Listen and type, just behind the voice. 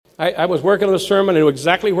I was working on the sermon. I knew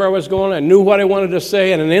exactly where I was going. I knew what I wanted to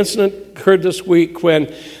say. And an incident occurred this week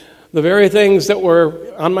when the very things that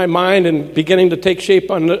were on my mind and beginning to take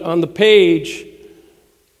shape on the page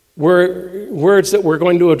were words that were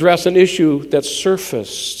going to address an issue that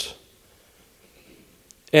surfaced.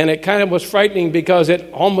 And it kind of was frightening because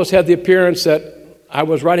it almost had the appearance that I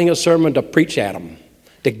was writing a sermon to preach at them,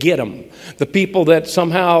 to get them, the people that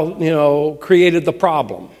somehow, created the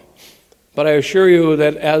problem. But I assure you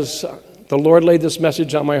that as the Lord laid this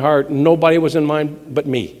message on my heart, nobody was in mind but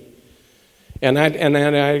me. And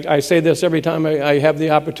I say this every time I have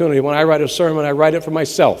the opportunity. When I write a sermon, I write it for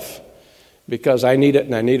myself because I need it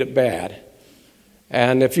and I need it bad.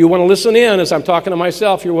 And if you want to listen in as I'm talking to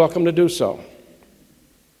myself, you're welcome to do so.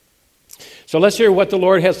 So let's hear what the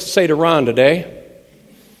Lord has to say to Ron today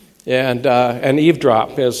and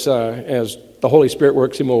eavesdrop as the Holy Spirit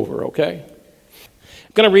works him over, okay?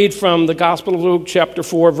 I'm going to read from the Gospel of Luke, chapter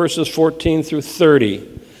 4, verses 14 through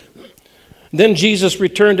 30. Then Jesus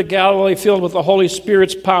returned to Galilee filled with the Holy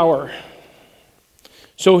Spirit's power.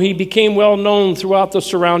 So he became well known throughout the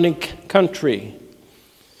surrounding country.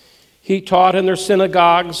 He taught in their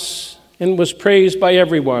synagogues and was praised by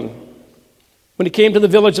everyone. When he came to the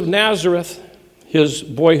village of Nazareth, his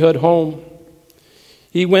boyhood home,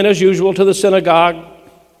 he went as usual to the synagogue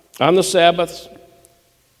on the Sabbath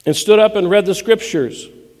and stood up and read the scriptures.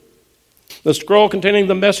 The scroll containing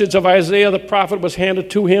the message of Isaiah the prophet was handed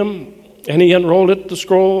to him, and he unrolled the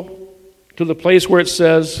scroll to the place where it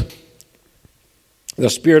says, "The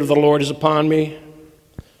Spirit of the Lord is upon me,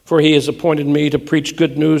 for he has appointed me to preach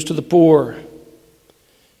good news to the poor.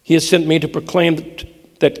 He has sent me to proclaim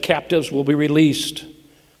that captives will be released,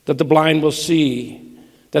 that the blind will see,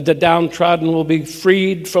 that the downtrodden will be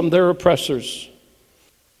freed from their oppressors,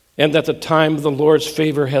 and that the time of the Lord's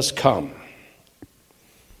favor has come."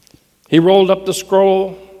 He rolled up the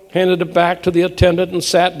scroll, handed it back to the attendant, and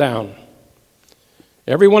sat down.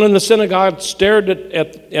 Everyone in the synagogue stared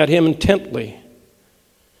at him intently.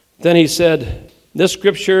 Then he said, "This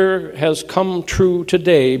scripture has come true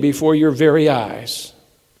today before your very eyes."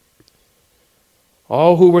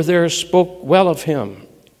 All who were there spoke well of him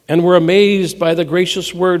and were amazed by the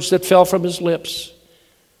gracious words that fell from his lips.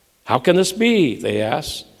 "How can this be?" they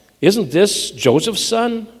asked. "Isn't this Joseph's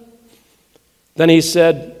son?" Then he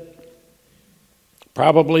said,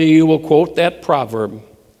 "Probably you will quote that proverb,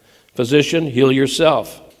 'Physician, heal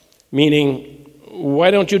yourself,' meaning,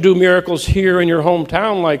 why don't you do miracles here in your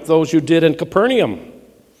hometown like those you did in Capernaum?"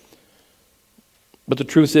 But the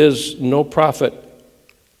truth is, no prophet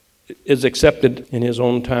is accepted in his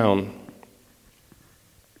own town.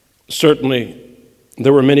 Certainly,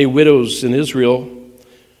 there were many widows in Israel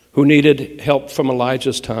who needed help from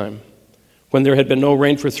Elijah's time, when there had been no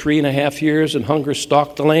rain for 3.5 years and hunger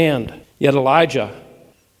stalked the land. Yet Elijah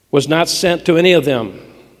was not sent to any of them.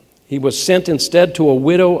 He was sent instead to a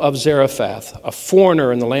widow of Zarephath, a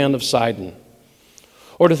foreigner in the land of Sidon.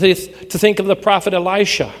 Or to think of the prophet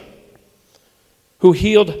Elisha, who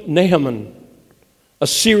healed Naaman, a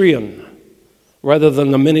Syrian, rather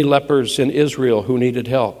than the many lepers in Israel who needed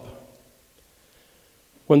help.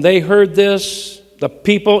 When they heard this, the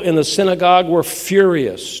people in the synagogue were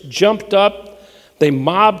furious, jumped up, they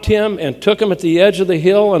mobbed him and took him at the edge of the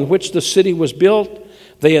hill on which the city was built.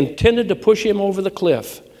 They intended to push him over the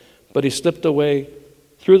cliff, but he slipped away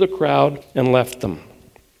through the crowd and left them.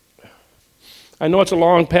 I know it's a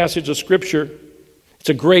long passage of Scripture. It's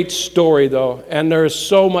a great story, though, and there's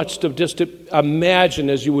so much to just imagine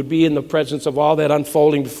as you would be in the presence of all that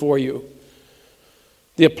unfolding before you.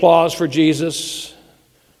 The applause for Jesus,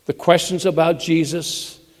 the questions about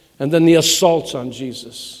Jesus, and then the assaults on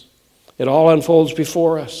Jesus. It all unfolds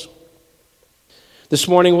before us. This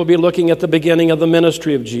morning we'll be looking at the beginning of the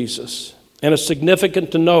ministry of Jesus. And it's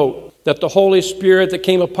significant to note that the Holy Spirit that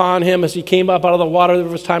came upon him as he came up out of the water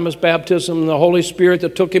of his time of baptism, and the Holy Spirit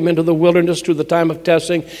that took him into the wilderness through the time of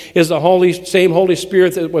testing, is the same Holy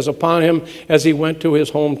Spirit that was upon him as he went to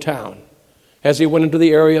his hometown, as he went into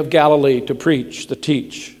the area of Galilee to preach, to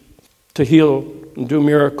teach, to heal, and do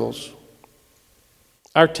miracles.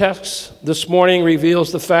 Our text this morning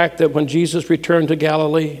reveals the fact that when Jesus returned to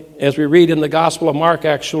Galilee, as we read in the Gospel of Mark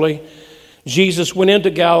actually, Jesus went into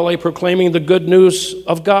Galilee proclaiming the good news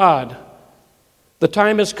of God. "The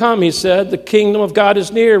time has come," he said. "The kingdom of God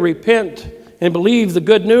is near. Repent and believe the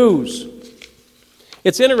good news."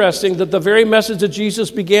 It's interesting that the very message that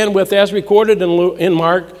Jesus began with, as recorded in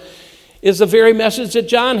Mark, is the very message that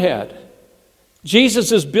John had.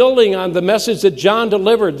 Jesus is building on the message that John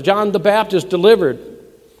delivered, John the Baptist delivered.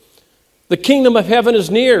 The kingdom of heaven is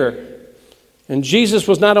near. And Jesus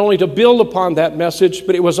was not only to build upon that message,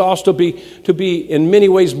 but it was also to be in many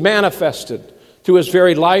ways manifested through his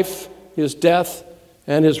very life, his death,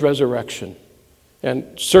 and his resurrection.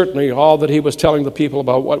 And certainly all that he was telling the people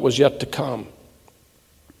about what was yet to come.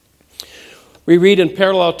 We read in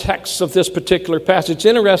parallel texts of this particular passage. It's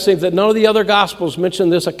interesting that none of the other Gospels mention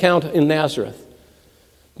this account in Nazareth.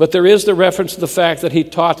 But there is the reference to the fact that he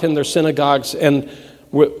taught in their synagogues and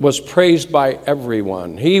was praised by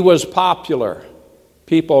everyone. He was popular.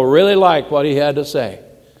 People really liked what he had to say.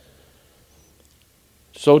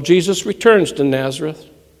 So Jesus returns to Nazareth,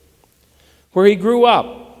 where he grew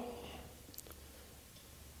up.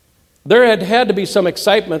 There had to be some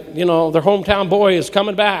excitement. You know, their hometown boy is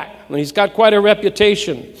coming back, and he's got quite a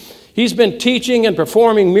reputation. He's been teaching and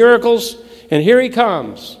performing miracles, and here he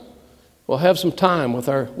comes. We'll have some time with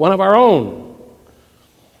one of our own.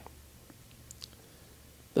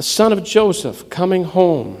 The son of Joseph coming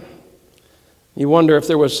home. You wonder if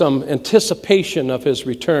there was some anticipation of his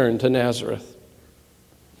return to Nazareth.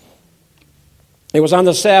 It was on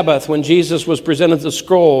the Sabbath when Jesus was presented the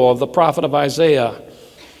scroll of the prophet of Isaiah.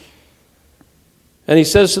 And he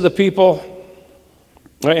says to the people,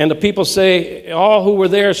 and the people say, all who were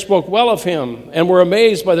there spoke well of him and were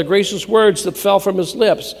amazed by the gracious words that fell from his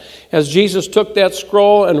lips. As Jesus took that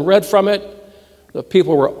scroll and read from it, the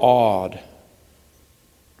people were awed.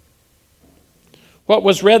 What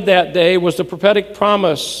was read that day was the prophetic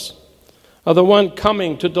promise of the one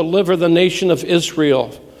coming to deliver the nation of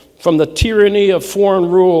Israel from the tyranny of foreign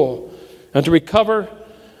rule and to recover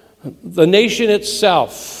the nation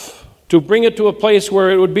itself, to bring it to a place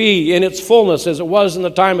where it would be in its fullness as it was in the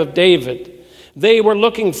time of David. They were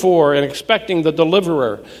looking for and expecting the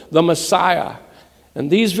deliverer, the Messiah. And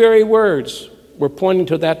these very words were pointing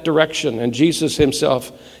to that direction, and Jesus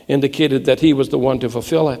himself indicated that he was the one to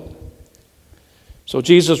fulfill it. So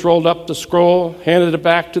Jesus rolled up the scroll, handed it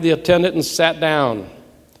back to the attendant, and sat down.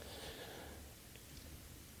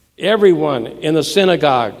 Everyone in the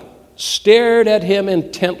synagogue stared at him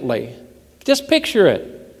intently. Just picture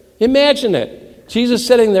it. Imagine it. Jesus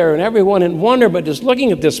sitting there and everyone in wonderment just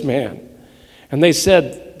looking at this man. And they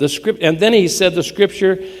said, and then he said, the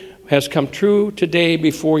scripture has come true today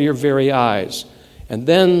before your very eyes. And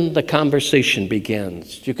then the conversation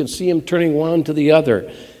begins. You can see him turning one to the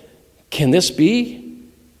other. Can this be?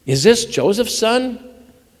 Is this Joseph's son?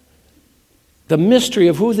 The mystery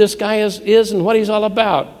of who this guy is and what he's all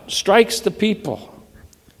about strikes the people.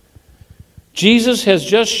 Jesus has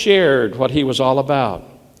just shared what he was all about,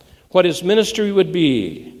 what his ministry would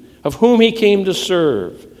be, of whom he came to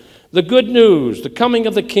serve, the good news, the coming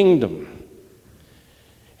of the kingdom.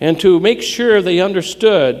 And to make sure they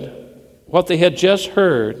understood what they had just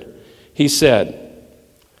heard, he said,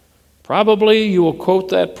 probably you will quote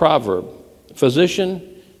that proverb,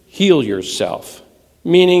 physician, heal yourself.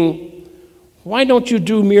 Meaning, why don't you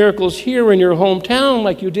do miracles here in your hometown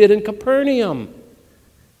like you did in Capernaum?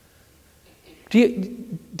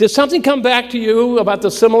 Did something come back to you about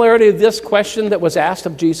the similarity of this question that was asked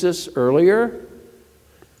of Jesus earlier?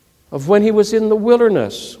 Of when he was in the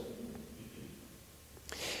wilderness.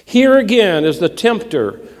 Here again is the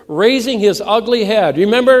tempter raising his ugly head.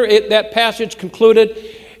 Remember that passage concluded,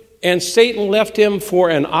 and Satan left him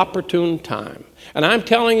for an opportune time. And I'm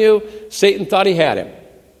telling you, Satan thought he had him.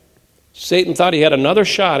 Satan thought he had another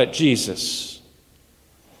shot at Jesus.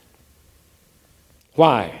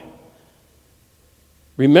 Why?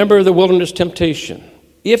 Remember the wilderness temptation.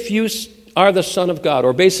 If you are the Son of God,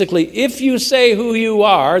 or basically, if you say who you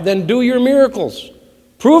are, then do your miracles.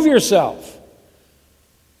 Prove yourself.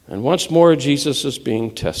 And once more, Jesus is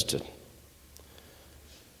being tested.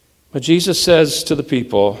 But Jesus says to the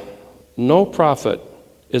people, no prophet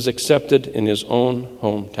is accepted in his own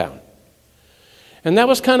hometown. And that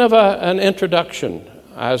was kind of an introduction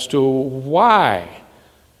as to why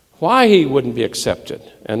he wouldn't be accepted.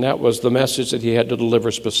 And that was the message that he had to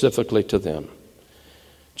deliver specifically to them.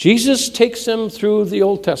 Jesus takes them through the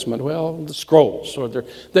Old Testament, the scrolls, or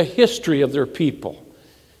the history of their people.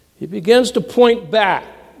 He begins to point back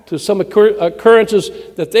to some occurrences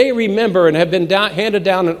that they remember and have been handed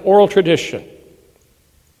down in oral tradition.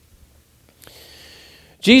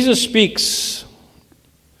 Jesus speaks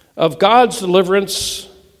of God's deliverance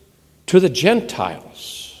to the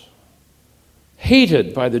Gentiles,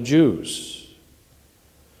 hated by the Jews.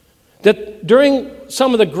 That during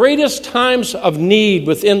some of the greatest times of need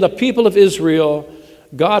within the people of Israel,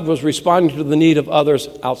 God was responding to the need of others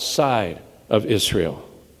outside of Israel.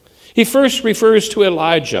 He first refers to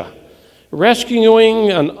Elijah,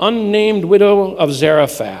 rescuing an unnamed widow of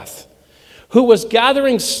Zarephath, who was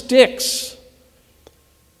gathering sticks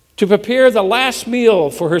to prepare the last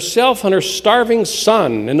meal for herself and her starving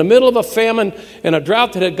son in the middle of a famine and a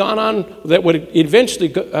drought that had gone on that would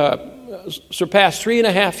eventually surpass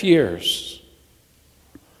 3.5 years.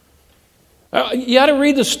 You ought to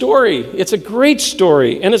read the story. It's a great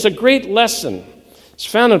story, and it's a great lesson. It's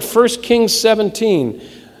found in 1 Kings 17.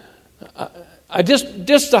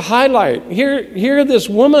 Just to highlight, here this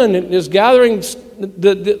woman is gathering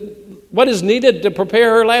what is needed to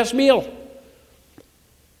prepare her last meal.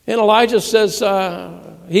 And Elijah says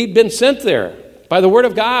he'd been sent there by the word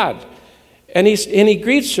of God. And he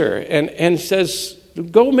greets her and says,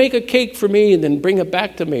 go make a cake for me and then bring it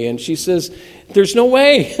back to me. And she says, there's no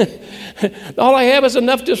way. All I have is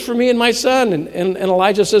enough just for me and my son. And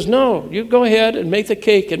Elijah says, no, you go ahead and make the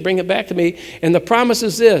cake and bring it back to me. And the promise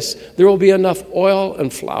is this: there will be enough oil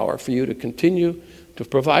and flour for you to continue to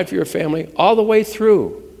provide for your family all the way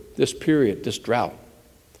through this period, this drought.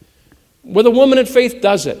 Well, the woman in faith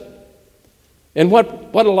does it. And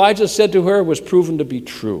what Elijah said to her was proven to be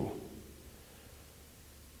true.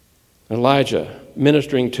 Elijah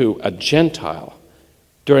ministering to a Gentile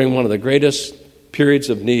during one of the greatest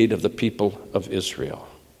periods of need of the people of Israel.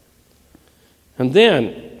 And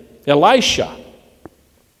then Elisha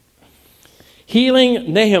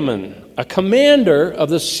healing Naaman, a commander of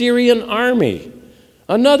the Syrian army,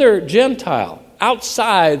 another Gentile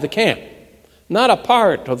outside the camp, not a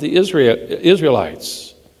part of the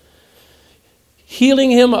Israelites. Healing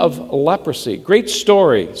him of leprosy. Great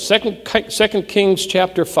story. 2 Kings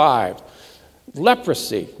chapter 5.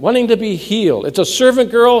 Leprosy, wanting to be healed. It's a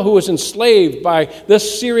servant girl who was enslaved by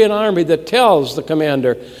this Syrian army that tells the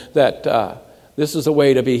commander that this is the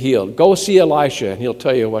way to be healed. Go see Elisha and he'll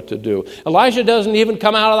tell you what to do. Elisha doesn't even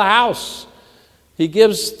come out of the house. He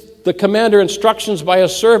gives the commander instructions by a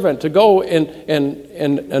servant to go and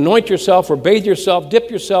anoint yourself or bathe yourself,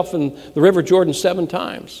 dip yourself in the river Jordan 7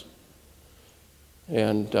 times.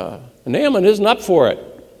 And Naaman isn't up for it.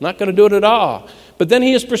 Not going to do it at all. But then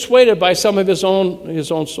he is persuaded by some of his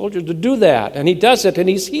own soldiers to do that. And he does it, and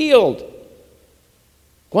he's healed.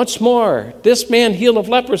 Once more, this man healed of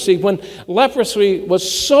leprosy when leprosy was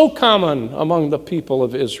so common among the people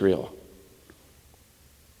of Israel.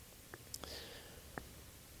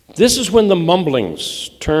 This is when the mumblings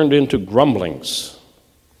turned into grumblings,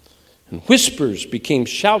 and whispers became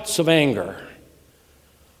shouts of anger.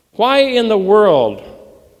 Why in the world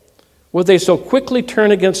would they so quickly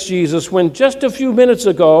turn against Jesus when just a few minutes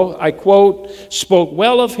ago, I quote, spoke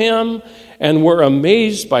well of him and were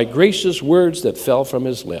amazed by gracious words that fell from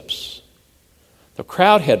his lips? The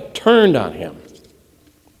crowd had turned on him.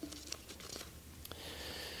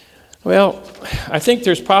 Well, I think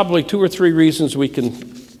there's probably 2 or 3 reasons we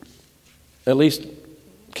can at least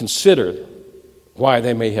consider why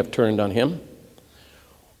they may have turned on him.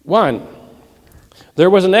 One, there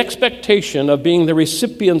was an expectation of being the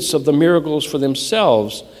recipients of the miracles for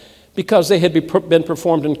themselves because they had been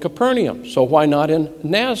performed in Capernaum. So why not in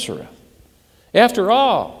Nazareth? After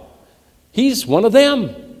all, he's one of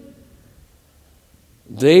them.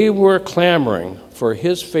 They were clamoring for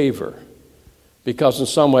his favor because in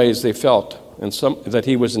some ways they felt that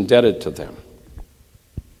he was indebted to them.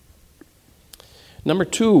 Number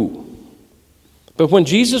 2, but when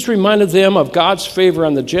Jesus reminded them of God's favor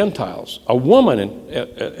on the Gentiles, a woman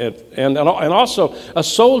and also a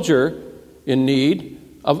soldier in need,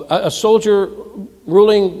 a soldier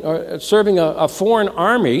ruling, serving a foreign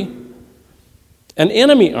army, an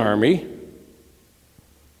enemy army,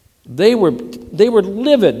 they were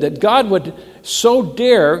livid that God would so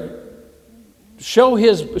dare share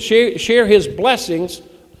his blessings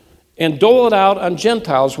and dole it out on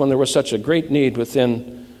Gentiles when there was such a great need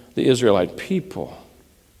within the Israelite people.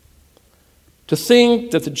 To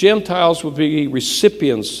think that the Gentiles would be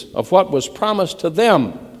recipients of what was promised to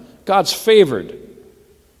them, God's favored,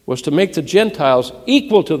 was to make the Gentiles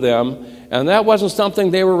equal to them, and that wasn't something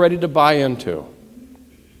they were ready to buy into.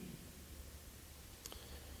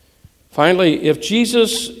 Finally, if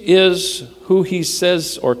Jesus is who he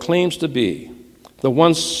says or claims to be, the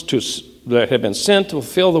ones that have been sent to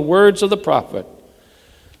fulfill the words of the prophet,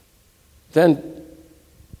 then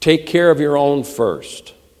take care of your own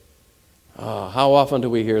first. How often do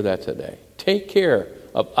we hear that today? Take care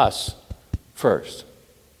of us first.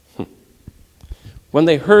 When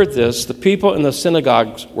they heard this, the people in the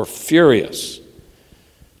synagogues were furious.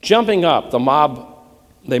 Jumping up,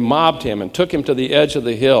 they mobbed him and took him to the edge of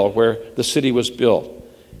the hill where the city was built,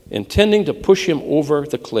 intending to push him over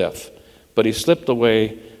the cliff. But he slipped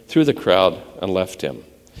away through the crowd and left him.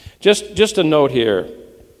 Just a note here.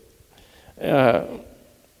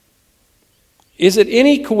 Is it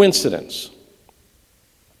any coincidence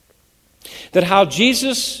that how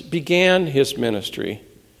Jesus began his ministry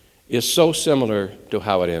is so similar to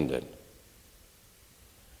how it ended.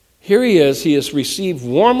 Here he is received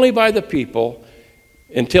warmly by the people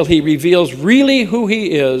until he reveals really who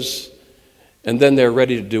he is, and then they're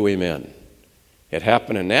ready to do him in. It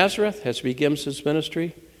happened in Nazareth as he begins his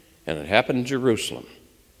ministry, and it happened in Jerusalem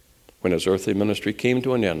when his earthly ministry came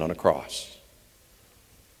to an end on a cross.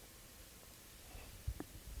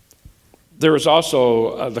 There is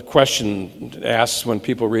also the question asked when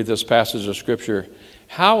people read this passage of Scripture,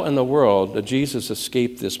 how in the world did Jesus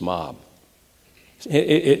escape this mob?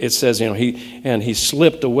 It says, he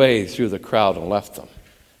slipped away through the crowd and left them.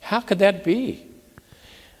 How could that be?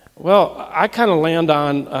 Well, I kind of land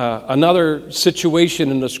on another situation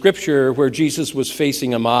in the Scripture where Jesus was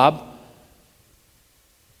facing a mob.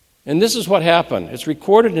 And this is what happened. It's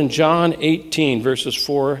recorded in John 18, verses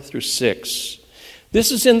 4 through 6.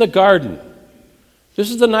 This is in the garden.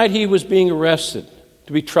 This is the night he was being arrested,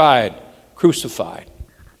 to be tried, crucified.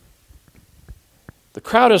 The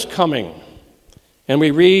crowd is coming. And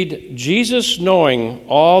we read, Jesus, knowing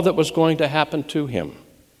all that was going to happen to him,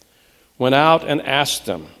 went out and asked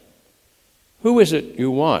them, "Who is it you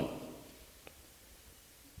want?"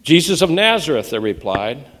 "Jesus of Nazareth," they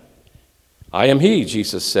replied. "I am he,"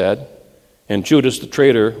 Jesus said. And Judas the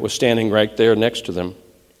traitor was standing right there next to them.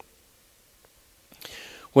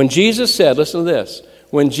 When Jesus said, listen to this,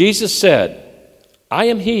 when Jesus said, "I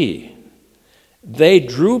am he," they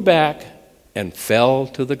drew back and fell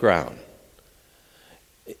to the ground.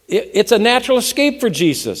 It's a natural escape for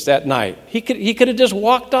Jesus that night. He could have just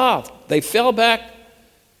walked off. They fell back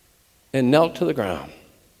and knelt to the ground.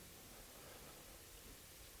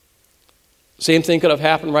 Same thing could have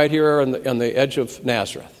happened right here on the edge of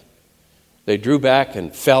Nazareth. They drew back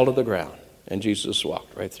and fell to the ground, and Jesus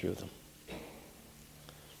walked right through them.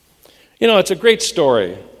 It's a great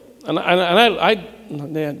story, and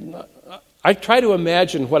I try to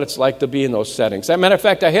imagine what it's like to be in those settings. As a matter of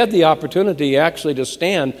fact, I had the opportunity actually to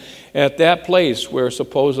stand at that place where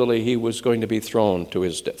supposedly he was going to be thrown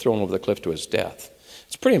over the cliff to his death.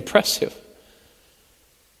 It's pretty impressive.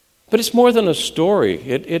 But it's more than a story.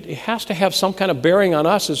 It has to have some kind of bearing on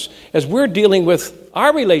us as we're dealing with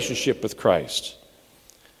our relationship with Christ.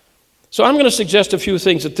 So I'm going to suggest a few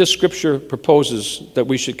things that this scripture proposes that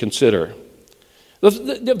we should consider.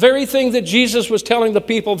 The very thing that Jesus was telling the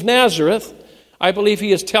people of Nazareth, I believe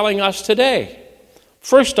he is telling us today.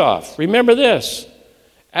 First off, remember this.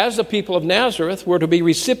 As the people of Nazareth were to be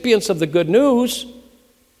recipients of the good news,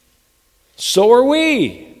 so are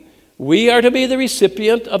we. We are to be the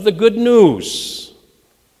recipient of the good news.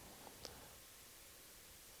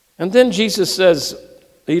 And then Jesus says,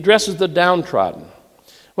 he addresses the downtrodden.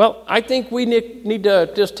 Well, I think we need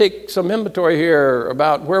to just take some inventory here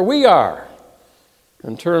about where we are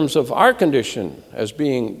in terms of our condition as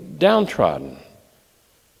being downtrodden,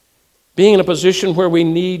 being in a position where we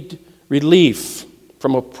need relief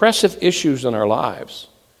from oppressive issues in our lives,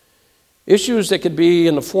 issues that could be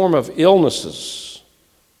in the form of illnesses,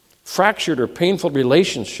 fractured or painful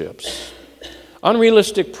relationships,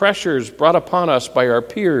 unrealistic pressures brought upon us by our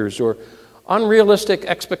peers, or unrealistic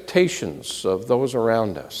expectations of those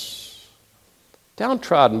around us.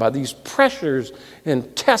 Downtrodden by these pressures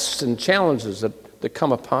and tests and challenges that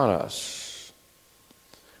come upon us.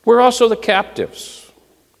 We're also the captives.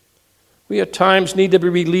 We at times need to be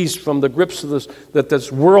released from the grips that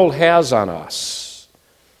this world has on us,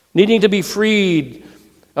 needing to be freed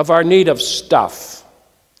of our need of stuff,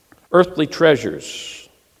 earthly treasures,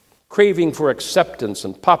 craving for acceptance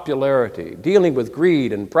and popularity, dealing with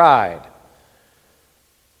greed and pride,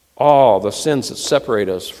 all the sins that separate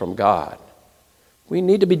us from God. We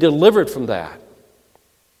need to be delivered from that.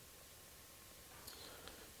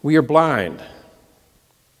 We are blind.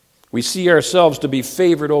 We see ourselves to be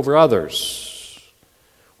favored over others.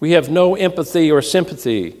 We have no empathy or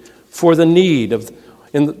sympathy for the need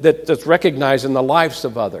that's recognized in the lives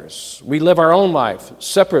of others. We live our own life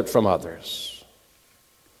separate from others.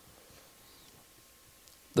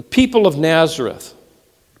 The people of Nazareth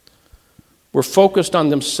were focused on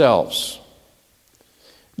themselves.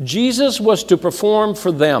 Jesus was to perform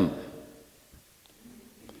for them.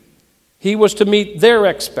 He was to meet their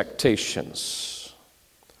expectations.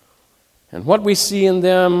 And what we see in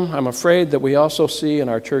them, I'm afraid that we also see in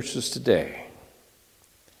our churches today.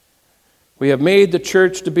 We have made the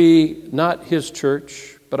church to be not his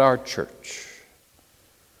church, but our church.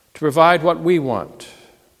 To provide what we want,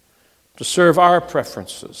 to serve our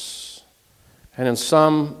preferences, and in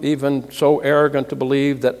some even so arrogant to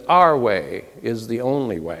believe that our way is the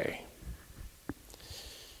only way.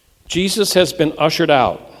 Jesus has been ushered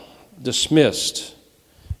out, dismissed,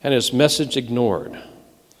 and his message ignored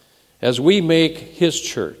as we make his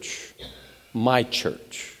church my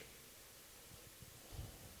church.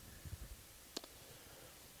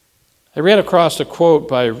 I ran across a quote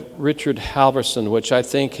by Richard Halverson, which I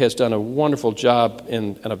think has done a wonderful job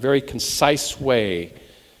in a very concise way,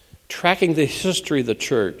 tracking the history of the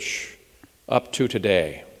church up to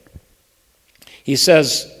today. He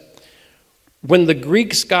says, when the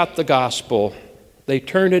Greeks got the gospel, they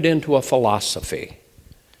turned it into a philosophy.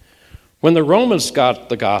 When the Romans got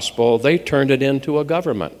the gospel, they turned it into a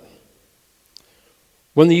government.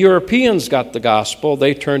 When the Europeans got the gospel,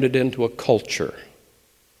 they turned it into a culture.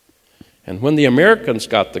 And when the Americans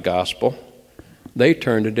got the gospel, they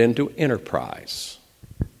turned it into enterprise.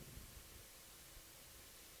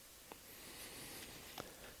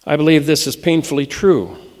 I believe this is painfully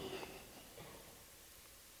true.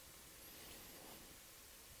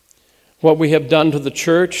 What we have done to the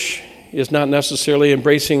church is not necessarily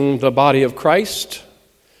embracing the body of Christ,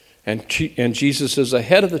 and Jesus is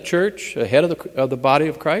ahead of the church, ahead of the body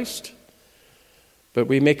of Christ, but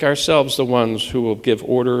we make ourselves the ones who will give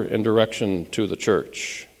order and direction to the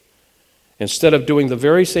church, instead of doing the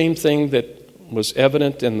very same thing that was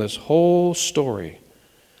evident in this whole story,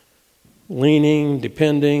 leaning,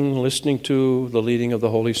 depending, listening to the leading of the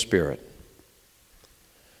Holy Spirit.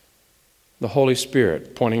 The Holy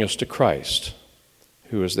Spirit pointing us to Christ,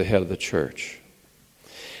 who is the head of the church.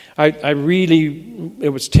 I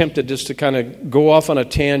was tempted just to kind of go off on a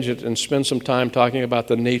tangent and spend some time talking about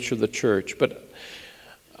the nature of the church, but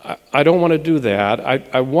I don't want to do that.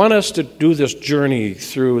 I want us to do this journey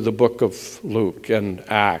through the book of Luke and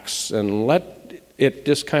Acts and let it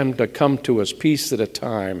just kind of come to us piece at a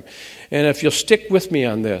time. And if you'll stick with me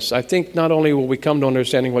on this, I think not only will we come to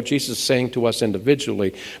understanding what Jesus is saying to us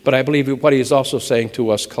individually, but I believe what he is also saying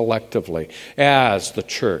to us collectively as the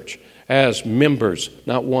church, as members,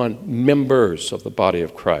 not one, members of the body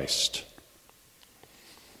of Christ.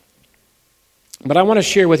 But I want to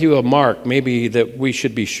share with you a mark maybe that we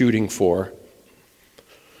should be shooting for.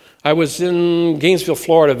 I was in Gainesville,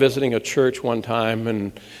 Florida, visiting a church one time,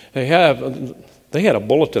 and they had a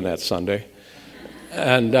bulletin that Sunday.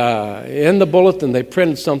 And in the bulletin, they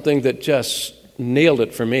printed something that just nailed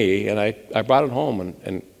it for me, and I brought it home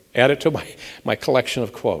and added to my collection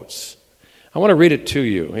of quotes. I want to read it to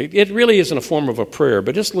you. It really isn't a form of a prayer,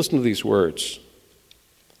 but just listen to these words.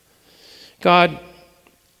 God,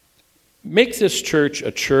 make this church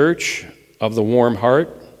a church of the warm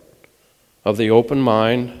heart, of the open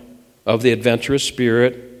mind, of the adventurous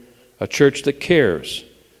spirit, a church that cares,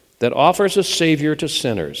 that offers a Savior to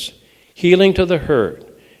sinners, healing to the hurt,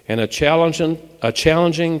 and a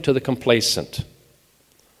challenging to the complacent.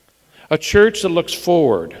 A church that looks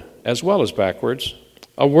forward as well as backwards,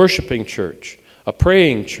 a worshiping church, a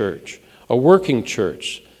praying church, a working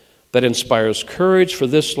church that inspires courage for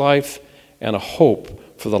this life and a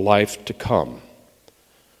hope for the life to come.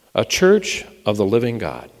 A church of the living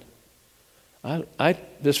God. I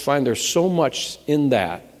just find there's so much in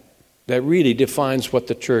that really defines what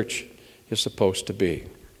the church is supposed to be.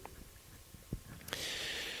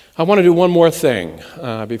 I want to do one more thing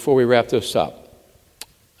before we wrap this up.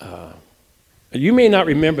 You may not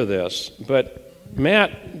remember this, but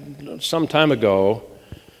Matt, some time ago,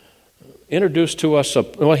 introduced to us,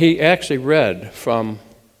 he actually read from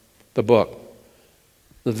the book,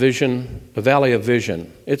 The Valley of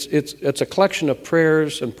Vision. It's a collection of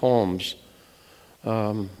prayers and poems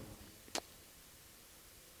of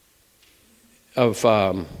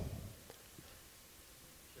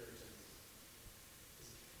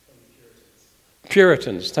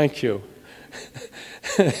Puritans, thank you.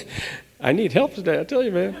 I need help today, I tell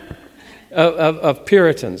you, man. Of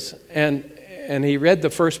Puritans. And he read the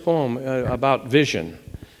first poem about vision.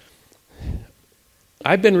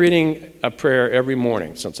 I've been reading a prayer every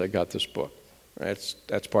morning since I got this book. That's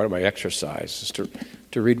part of my exercise, is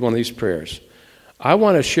to read one of these prayers. I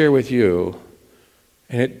want to share with you,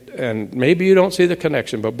 and maybe you don't see the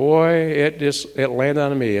connection, but boy, it landed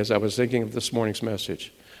on me as I was thinking of this morning's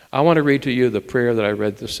message. I want to read to you the prayer that I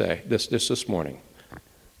read this morning.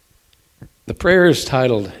 The prayer is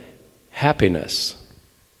titled, Happiness.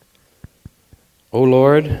 O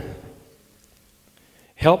Lord,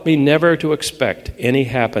 help me never to expect any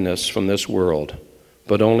happiness from this world,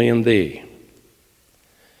 but only in Thee.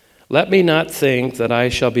 Let me not think that I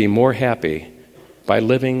shall be more happy by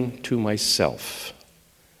living to myself,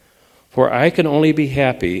 for I can only be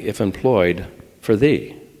happy if employed for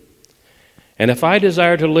Thee. And if I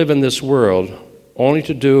desire to live in this world only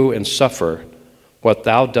to do and suffer what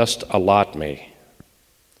Thou dost allot me,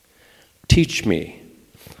 teach me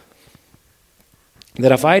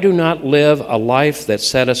that if I do not live a life that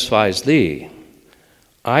satisfies thee,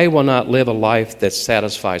 I will not live a life that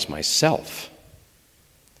satisfies myself.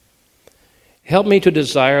 Help me to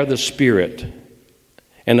desire the spirit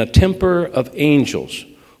and a temper of angels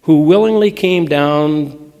who willingly came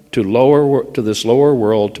down to this lower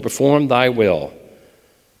world to perform thy will,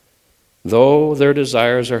 though their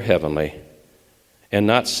desires are heavenly and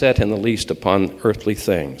not set in the least upon earthly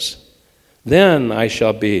things. Then I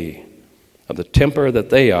shall be of the temper that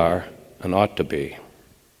they are and ought to be.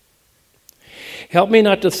 Help me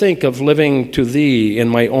not to think of living to thee in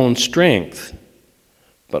my own strength,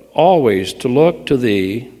 but always to look to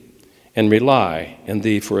thee and rely in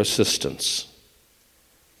thee for assistance.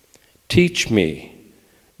 Teach me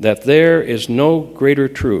that there is no greater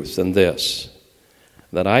truth than this,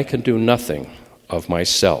 that I can do nothing of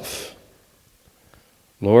myself.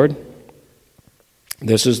 Lord,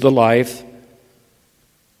 this is the life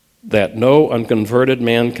that no unconverted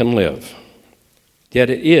man can live.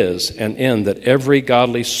 Yet it is an end that every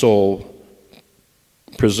godly soul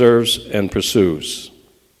preserves and pursues.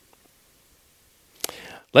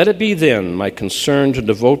 Let it be then my concern to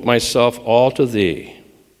devote myself all to thee.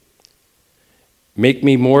 Make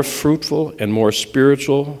me more fruitful and more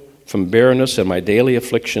spiritual from barrenness and my daily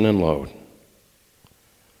affliction and load.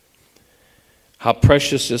 How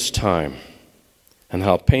precious is time, and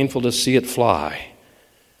how painful to see it fly,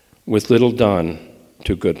 with little done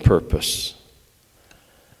to good purpose.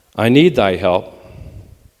 I need thy help.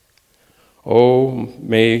 Oh,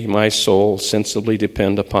 may my soul sensibly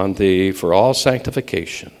depend upon thee for all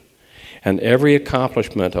sanctification and every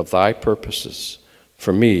accomplishment of thy purposes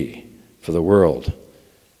for me, for the world,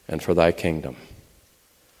 and for thy kingdom.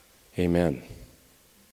 Amen.